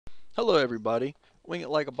Hello everybody, Wing It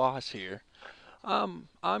Like a Boss here. I'm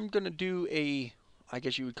gonna do I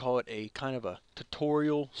guess you would call it a kind of a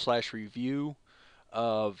tutorial slash review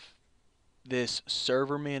of this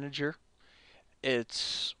server manager.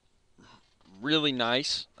 It's really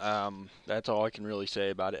nice. That's all I can really say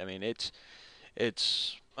about it. I mean, it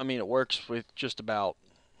works with just about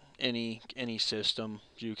any system,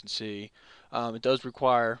 as you can see. It does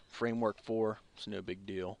require Framework 4. It's no big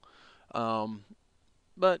deal. Um,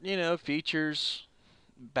 but features.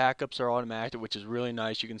 Backups are automatic, which is really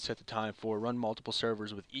nice. You can set the time for run multiple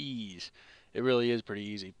servers with ease. It really is pretty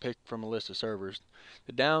easy. Pick from a list of servers.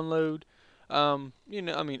 The download,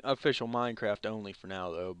 official Minecraft only for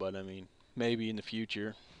now though. But I mean, maybe in the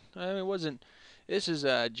future. I mean, it wasn't. This is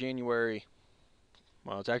January.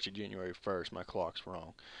 Well, it's actually January 1st. My clock's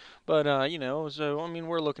wrong. But so I mean,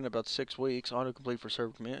 we're looking at about 6 weeks autocomplete for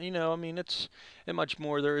server command. I mean, it's and much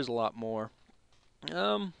more. There is a lot more.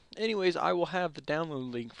 Anyways, I will have the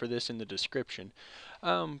download link for this in the description.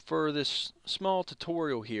 For this small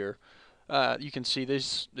tutorial here, you can see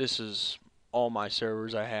this is all my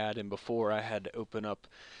servers I had, and before I had to open up,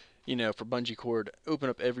 for Bungee Cord, open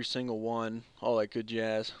up every single one, all that good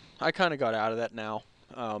jazz. I kind of got out of that now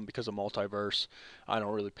because of multiverse. I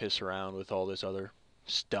don't really piss around with all this other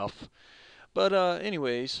stuff. But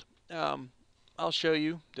anyways, I'll show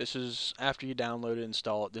you. This is after you download it,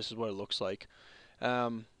 install it. This is what it looks like.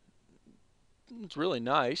 Um, it's really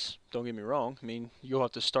nice. Don't get me wrong. I mean, you'll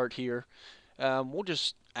have to start here. We'll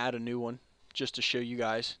just add a new one just to show you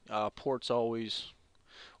guys. Port's always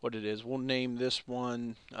what it is. We'll name this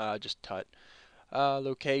one just Tut.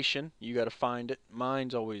 Location, you got to find it.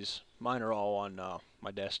 Mine are all on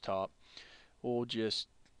my desktop. We'll just.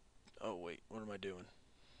 Oh wait, what am I doing?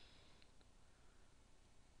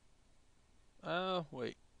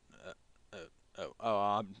 Wait.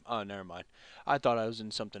 Uh, never mind. I thought I was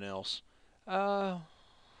in something else. Uh,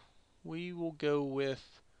 we will go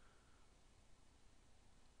with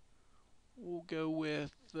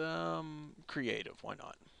creative. Why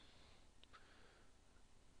not?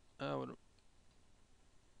 Uh,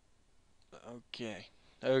 okay.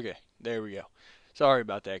 Okay. There we go. Sorry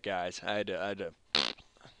about that, guys. I got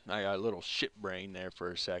a little shit brain there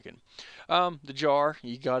for a second. The jar.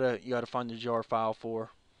 You gotta find the jar file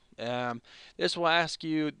for. This will ask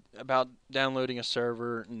you about downloading a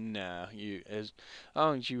server. No, as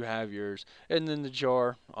long as you have yours, and then the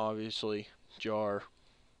jar, obviously, jar.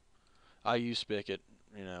 I use spigot.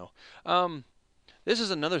 You know. Um, this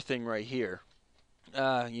is another thing right here.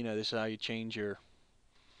 This is how you change your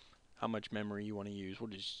how much memory you want to use. We'll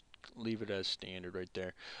just leave it as standard right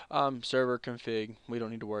there. Server config. We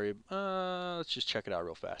don't need to worry. Let's just check it out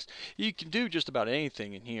real fast. You can do just about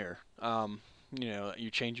anything in here. You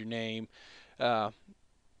change your name, uh,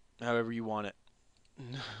 however you want it,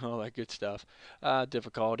 all that good stuff.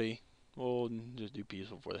 Difficulty. We'll just do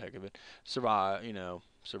peaceful for the heck of it.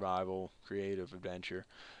 Survival, creative, adventure.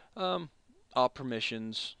 Um, all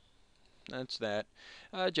permissions. That's that.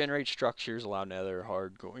 Generate structures, allow nether,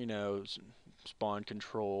 hardcore, spawn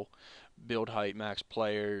control, build height, max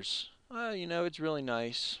players. It's really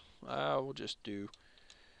nice. We'll just do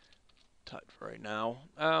Tut for right now.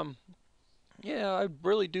 Yeah, I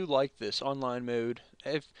really do like this online mode.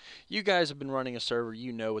 If you guys have been running a server,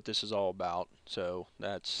 you know what this is all about. So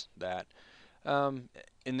that's that. Um,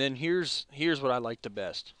 and then here's what I like the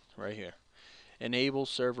best right here. Enable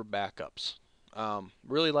server backups.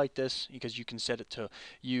 Really like this because you can set it to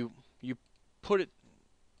you put it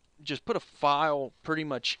just put a file pretty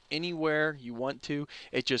much anywhere you want to.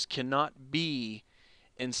 It just cannot be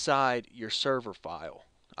inside your server file.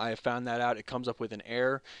 I have found that out. It comes up with an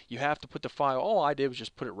error. You have to put the file. All I did was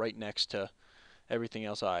just put it right next to everything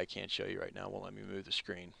else. I can't show you right now. Won't let me move the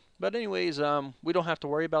screen. But anyways, we don't have to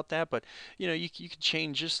worry about that. But you can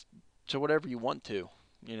change just to whatever you want to.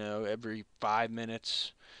 Every 5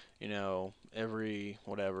 minutes. Every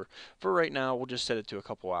whatever. For right now, we'll just set it to a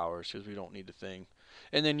couple hours because we don't need the thing.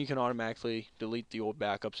 And then you can automatically delete the old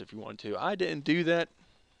backups if you want to. I didn't do that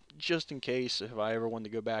just in case if I ever wanted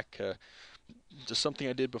to go back to something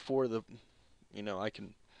I did before I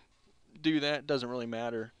can do that. Doesn't really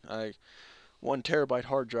matter. 1 terabyte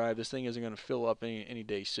hard drive. This thing isn't going to fill up any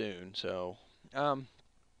day soon. So, um,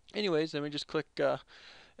 anyways, let me just click,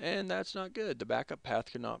 and that's not good. The backup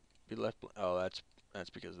path cannot be left. Oh, that's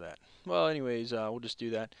because of that. Well, anyways, we'll just do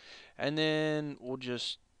that, and then we'll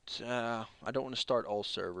just. I don't want to start all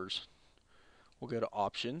servers. We'll go to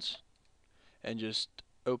options and just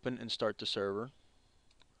open and start the server.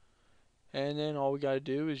 And then all we got to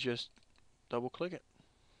do is just double click it.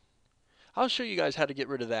 I'll show you guys how to get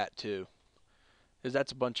rid of that too, because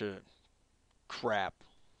that's a bunch of crap.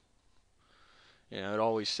 You know, it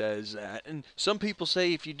always says that. And some people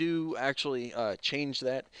say if you do actually change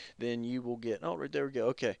that, then you will get. Oh, right there we go.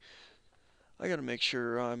 Okay, I gotta make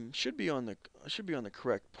sure. I should be on the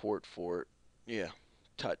correct port for it. Yeah,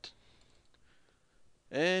 tut.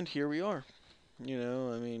 And here we are. You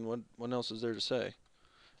know, I mean, what else is there to say?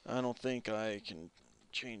 I don't think I can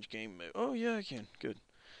change game mode. Oh yeah, I can. Good.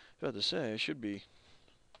 About to say I should be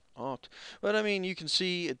off, but I mean, you can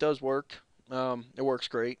see it does work. It works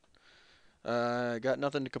great. Got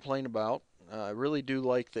nothing to complain about. I really do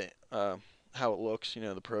like the how it looks. You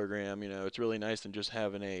know, the program. You know, it's really nice than just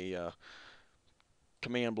having a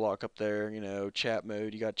command block up there. You know, chat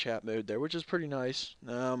mode. You got chat mode there, which is pretty nice.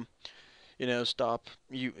 You know, stop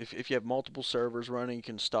you if you have multiple servers running, you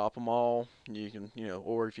can stop them all. You can, you know,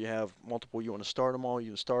 or if you have multiple, you want to start them all, you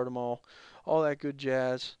can start them all that good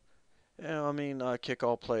jazz. You know, I mean, kick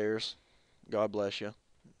all players. God bless you.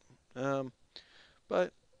 Um,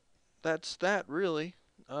 but that's that really.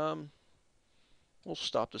 Um, we'll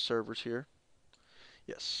stop the servers here.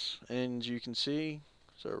 Yes, and you can see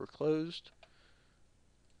server closed.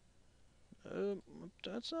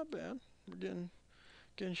 That's not bad. We're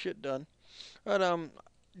getting shit done. But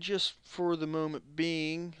just for the moment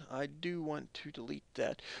being, I do want to delete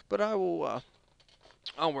that. But I'll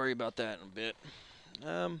worry about that in a bit.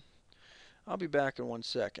 Um, I'll be back in 1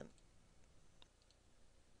 second.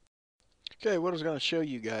 Okay, what I was going to show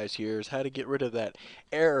you guys here is how to get rid of that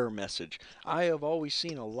error message. I have always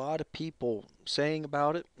seen a lot of people saying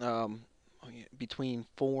about it between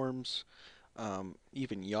forums,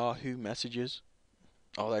 even Yahoo messages,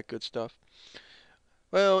 all that good stuff.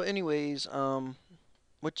 Well, anyways,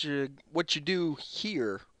 what you do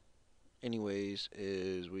here, anyways,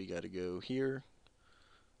 is we got to go here,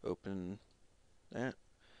 open that,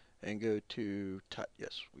 and go to TUT.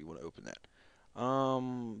 Yes, we want to open that.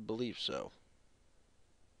 Believe so.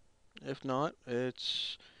 If not,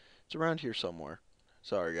 it's around here somewhere.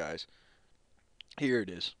 Sorry, guys. Here it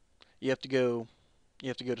is. You have to go. You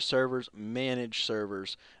have to go to servers, manage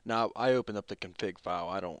servers. Now I opened up the config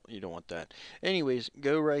file. You don't want that. Anyways,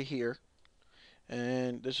 go right here,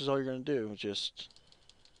 and this is all you're gonna do. Just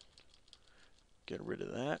get rid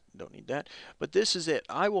of that. Don't need that. But this is it.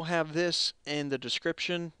 I will have this in the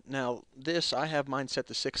description. Now this, I have mine set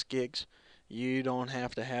to 6 gigs. You don't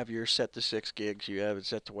have to have yours set to 6 gigs. You have it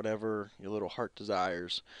set to whatever your little heart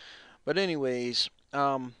desires. But anyways,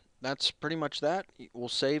 that's pretty much that. We'll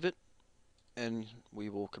save it and we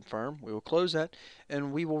will confirm. We will close that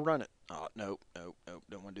and we will run it. Oh, nope, nope, nope.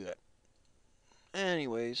 Don't want to do that.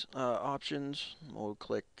 Anyways, options. We'll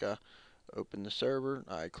click open the server.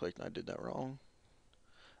 I clicked and I did that wrong.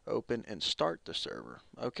 Open and start the server.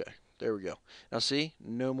 Okay, there we go. Now see,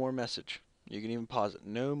 no more message. You can even pause it.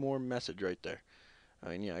 No more message right there. I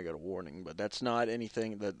mean, yeah, I got a warning, but that's not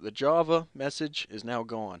anything. The Java message is now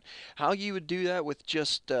gone. How you would do that with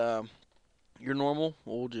just your normal?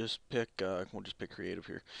 We'll just pick creative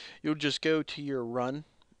here. You'll just go to your run,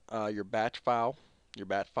 your batch file, your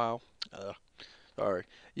bat file. Sorry,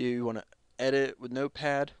 you want to edit with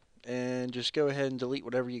Notepad and just go ahead and delete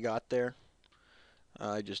whatever you got there.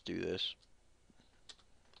 I just do this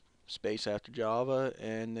space after Java,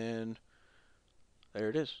 and then there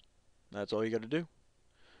it is. That's all you got to do.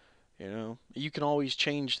 You know, you can always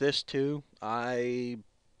change this too. I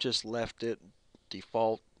just left it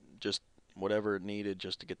default, just whatever it needed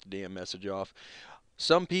just to get the damn message off.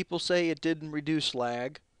 Some people say it didn't reduce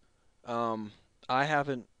lag. Um, I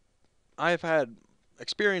haven't. I've had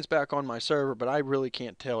experience back on my server, but I really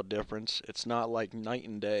can't tell a difference. It's not like night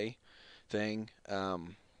and day thing.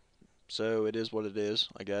 So it is what it is,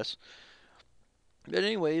 I guess. But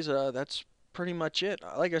anyways, that's pretty much it.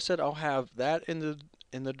 Like I said, I'll have that in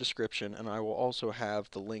the description, and I will also have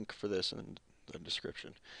the link for this in the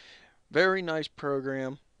description. Very nice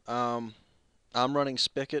program. I'm running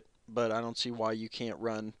Spigot, but I don't see why you can't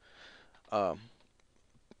run uh,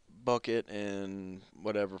 Bucket and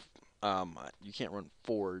whatever. You can't run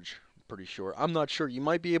Forge. I'm pretty sure. I'm not sure. You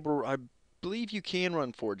might be able to. I believe you can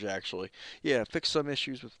run Forge actually. Yeah, fix some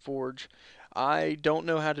issues with Forge. I don't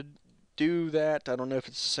know how to do that. I don't know if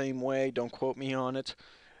it's the same way. Don't quote me on it.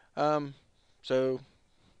 Um, so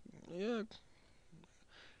yeah,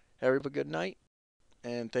 have a good night,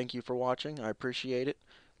 and thank you for watching. I appreciate it.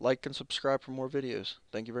 Like and subscribe for more videos.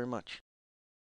 Thank you very much.